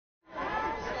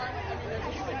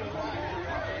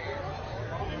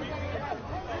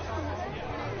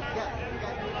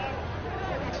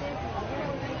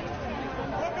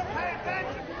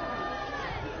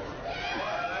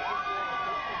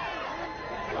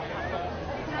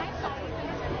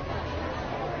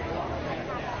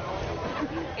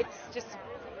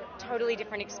totally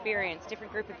different experience,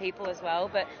 different group of people as well.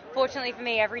 But fortunately for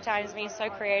me, every time has been so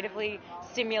creatively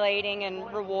stimulating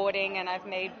and rewarding, and I've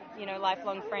made,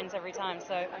 lifelong friends every time.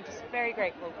 So I'm just very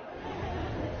grateful.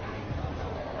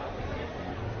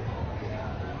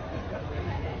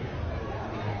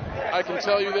 I can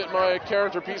tell you that my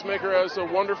character Peacemaker has a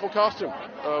wonderful costume,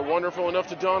 wonderful enough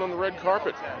to don on the red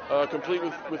carpet, complete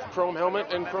with chrome helmet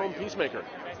and chrome Peacemaker.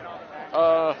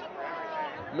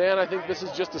 Man, I think this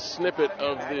is just a snippet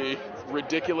of the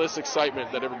ridiculous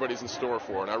excitement that everybody's in store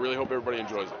for, and I really hope everybody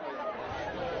enjoys it.